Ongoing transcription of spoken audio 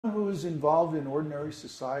who is involved in ordinary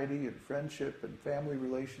society and friendship and family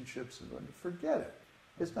relationships, and forget it.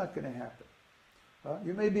 It's not going to happen.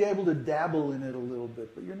 You may be able to dabble in it a little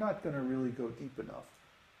bit, but you're not going to really go deep enough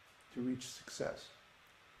to reach success.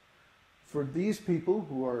 For these people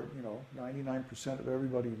who are, 99% of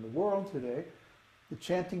everybody in the world today, the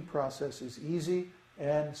chanting process is easy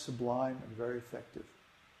and sublime and very effective.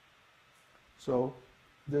 So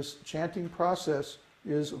this chanting process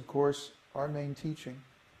is, of course, our main teaching.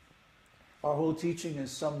 Our whole teaching is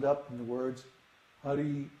summed up in the words,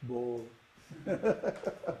 Hari Bol.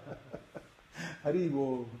 Hari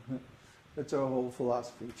Bol. That's our whole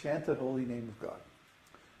philosophy. Chant the holy name of God.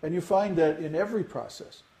 And you find that in every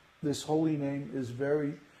process, this holy name is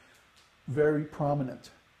very, very prominent.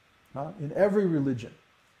 In every religion,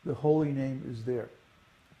 the holy name is there.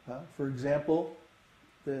 For example,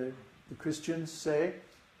 the Christians say,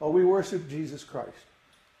 we worship Jesus Christ.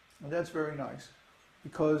 And that's very nice,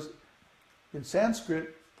 because in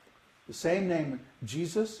Sanskrit, the same name,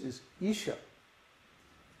 Jesus, is Isha.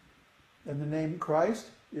 And the name Christ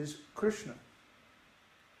is Krishna.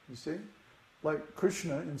 You see? Like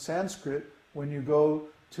Krishna in Sanskrit, when you go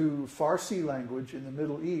to Farsi language in the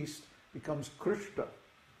Middle East, becomes Krishna.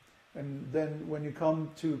 And then when you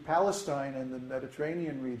come to Palestine and the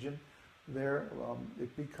Mediterranean region, there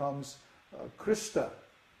it becomes Christa.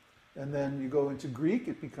 And then you go into Greek,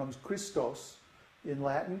 it becomes Christos. In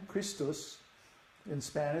Latin, Christus. In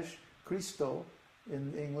Spanish, Cristo.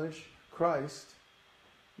 In English, Christ.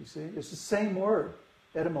 You see, it's the same word.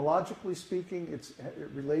 Etymologically speaking, it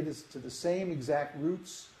related to the same exact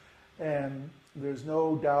roots, and there's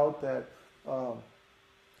no doubt that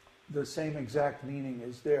the same exact meaning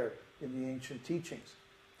is there in the ancient teachings.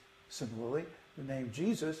 Similarly, the name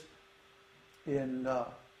Jesus in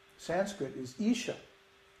Sanskrit is Isha.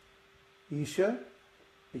 Isha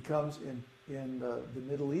becomes, in the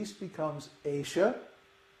Middle East, becomes Asia.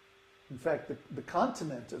 In fact, the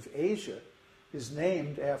continent of Asia is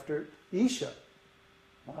named after Isha.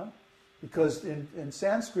 Because in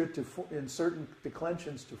Sanskrit, in certain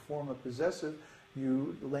declensions to form a possessive,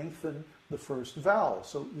 you lengthen the first vowel.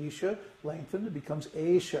 So Isha, lengthened, it becomes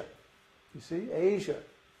Asia. You see, Asia,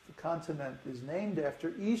 the continent, is named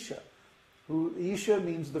after Isha. Who Isha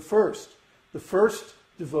means the first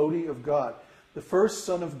devotee of God, the first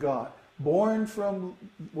son of God, born from,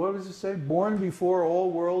 what does it say? Born before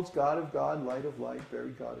all worlds, God of God, light of light,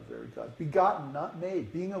 very God of very God. Begotten, not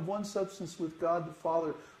made, being of one substance with God the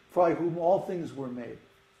Father, by whom all things were made.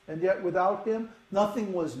 And yet without him,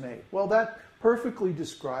 nothing was made. Well, that perfectly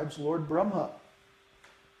describes Lord Brahma.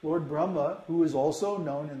 Lord Brahma, who is also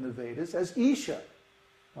known in the Vedas as Isha.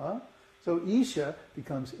 So Isha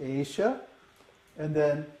becomes Aisha, and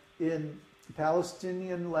then in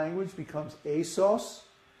Palestinian language becomes Asos,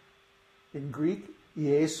 in Greek,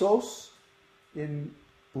 Iesos, in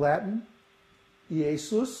Latin,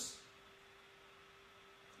 Iesus,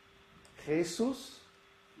 Jesus,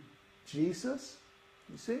 Jesus.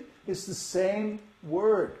 You see? It's the same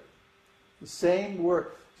word. The same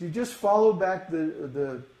word. If you just follow back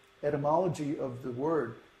the etymology of the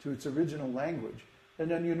word to its original language, and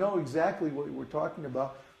then you know exactly what we're talking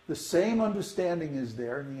about. The same understanding is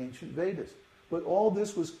there in the ancient Vedas. But all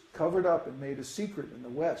this was covered up and made a secret in the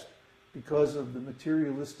West because of the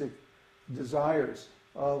materialistic desires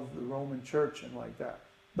of the Roman Church and like that.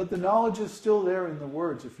 But the knowledge is still there in the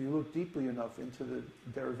words if you look deeply enough into the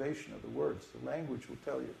derivation of the words. The language will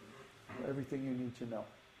tell you everything you need to know.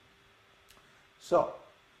 So,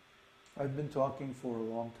 I've been talking for a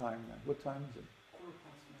long time now. What time is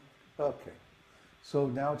it? Okay. So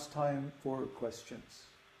now it's time for questions.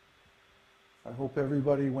 I hope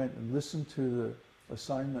everybody went and listened to the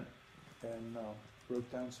assignment and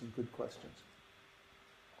wrote down some good questions.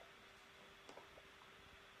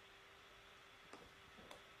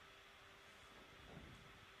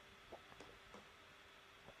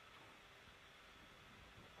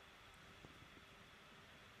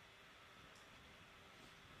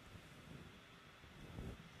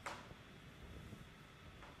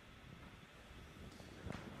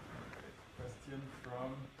 Question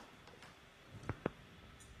from...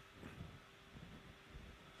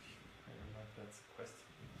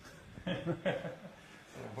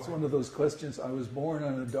 It's one of those questions. I was born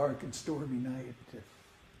on a dark and stormy night.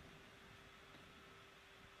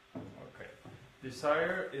 Okay.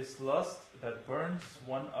 Desire is lust that burns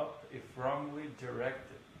one up if wrongly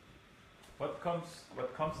directed. What comes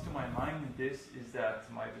to my mind in this is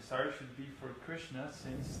that my desire should be for Krishna,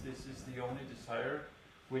 since this is the only desire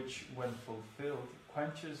which, when fulfilled,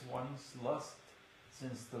 quenches one's lust,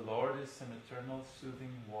 since the Lord is an eternal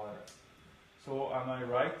soothing water. So am I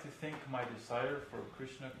right to think my desire for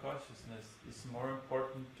Krishna consciousness is more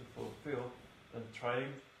important to fulfill than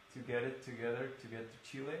trying to get it together to get to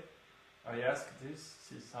Chile? I ask this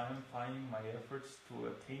since I am finding my efforts to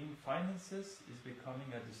attain finances is becoming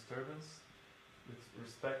a disturbance with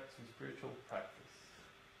respect to spiritual practice.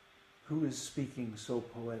 Who is speaking so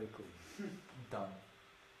poetically? Don.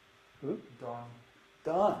 Who? Don.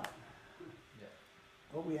 Don. Yeah.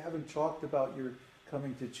 Well, we haven't talked about your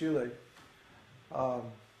coming to Chile.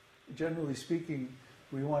 Generally speaking,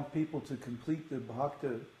 we want people to complete the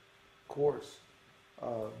Bhakta course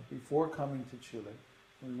before coming to Chile.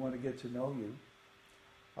 We want to get to know you.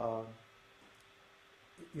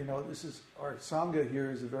 You know, this is our Sangha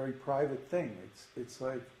here is a very private thing. It's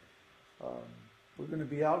like we're going to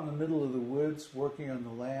be out in the middle of the woods working on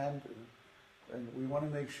the land, and we want to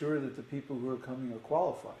make sure that the people who are coming are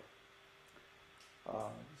qualified.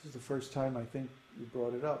 This is the first time I think you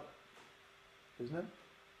brought it up, isn't it?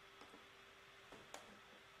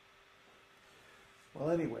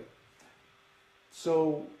 Well, anyway,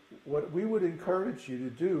 so what we would encourage you to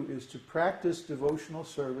do is to practice devotional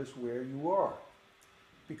service where you are.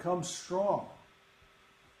 Become strong.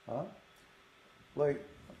 Like,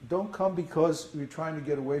 don't come because you're trying to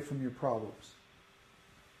get away from your problems.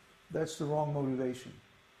 That's the wrong motivation.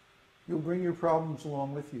 You'll bring your problems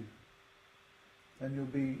along with you. And you'll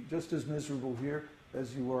be just as miserable here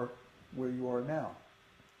as you are where you are now.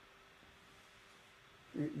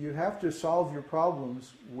 You have to solve your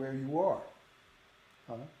problems where you are.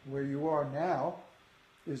 Where you are now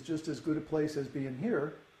is just as good a place as being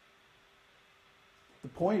here. The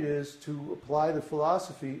point is to apply the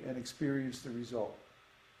philosophy and experience the result.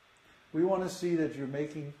 We want to see that you're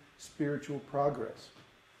making spiritual progress.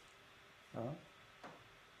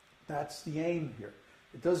 That's the aim here.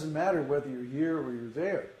 It doesn't matter whether you're here or you're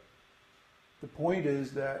there. The point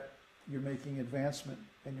is that you're making advancement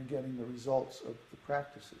and you're getting the results of the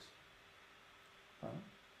practices.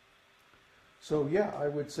 So yeah, I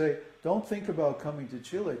would say, don't think about coming to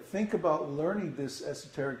Chile. Think about learning this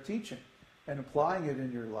esoteric teaching and applying it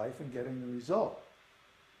in your life and getting the result.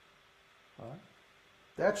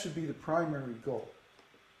 That should be the primary goal.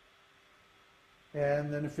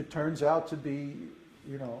 And then if it turns out to be,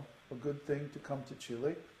 you know, a good thing to come to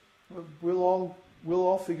Chile, we'll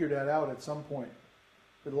all figure that out at some point.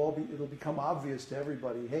 It'll become obvious to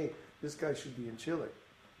everybody, hey, this guy should be in Chile.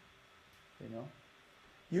 You know?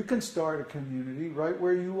 You can start a community right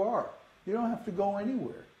where you are. You don't have to go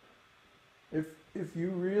anywhere. If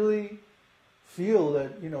you really feel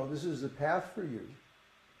that, you know, this is the path for you,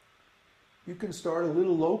 you can start a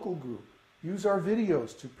little local group. Use our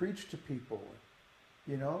videos to preach to people.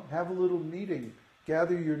 You know, have a little meeting.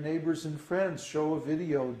 Gather your neighbors and friends, show a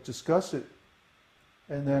video, discuss it,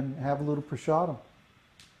 and then have a little prasadam.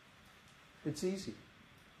 It's easy.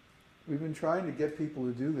 We've been trying to get people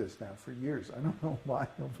to do this now for years. I don't know why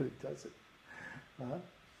nobody does it.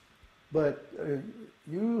 But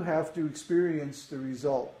you have to experience the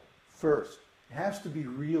result first. It has to be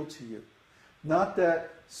real to you. Not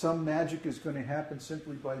that some magic is going to happen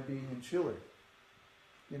simply by being in Chile.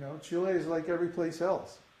 You know, Chile is like every place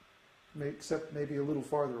else, except maybe a little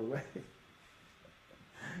farther away.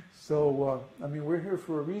 So, I mean, we're here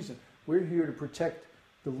for a reason. We're here to protect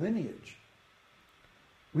the lineage.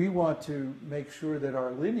 We want to make sure that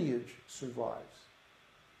our lineage survives.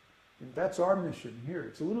 And that's our mission here.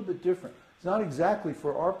 It's a little bit different. It's not exactly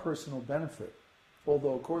for our personal benefit,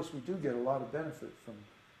 although, of course, we do get a lot of benefit from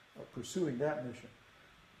pursuing that mission.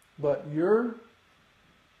 But your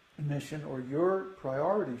mission or your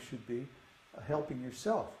priority should be helping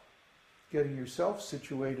yourself, getting yourself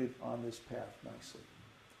situated on this path nicely.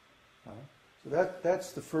 So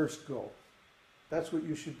that's the first goal. That's what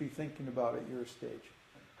you should be thinking about at your stage.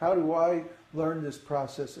 How do I learn this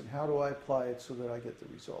process and how do I apply it so that I get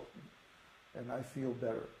the result and I feel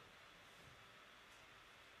better?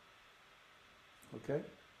 Okay?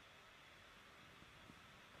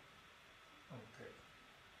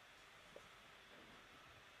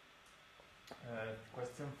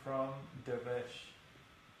 Question from Devesh.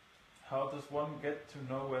 How does one get to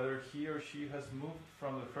know whether he or she has moved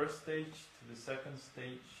from the first stage to the second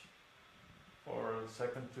stage or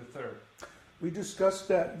second to third? We discussed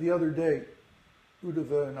that the other day.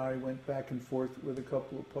 Uddhava and I went back and forth with a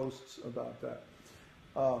couple of posts about that.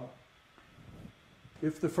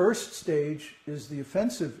 If the first stage is the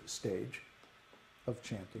offensive stage of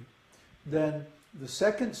chanting, then the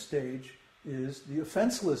second stage is the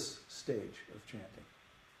offenseless stage of chanting.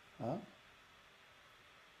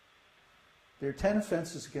 There are 10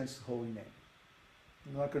 offenses against the holy name.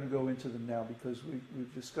 I'm not going to go into them now because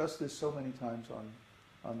we've discussed this so many times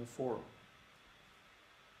on the forum.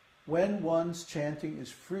 when one's chanting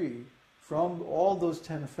is free from all those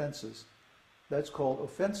 10 offenses, that's called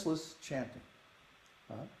offenseless chanting.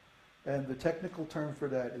 And the technical term for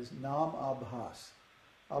that is nam abhas.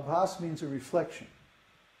 Abhas means a reflection.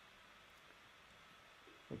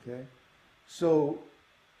 Okay? So,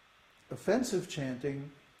 offensive chanting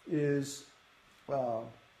is,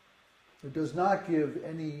 it does not give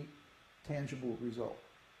any tangible result.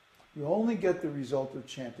 You only get the result of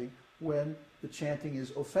chanting when the chanting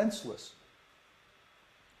is offenseless.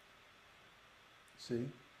 See?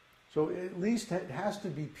 So at least it has to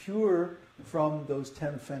be pure from those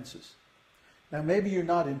 10 offenses. Now maybe you're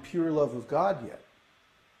not in pure love of God yet,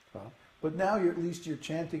 but now at least you're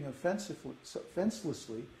chanting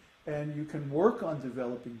offenselessly, and you can work on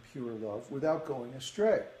developing pure love without going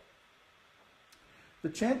astray. The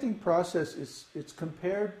chanting process it's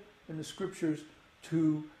compared in the scriptures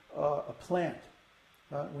to a plant.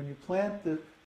 When you plant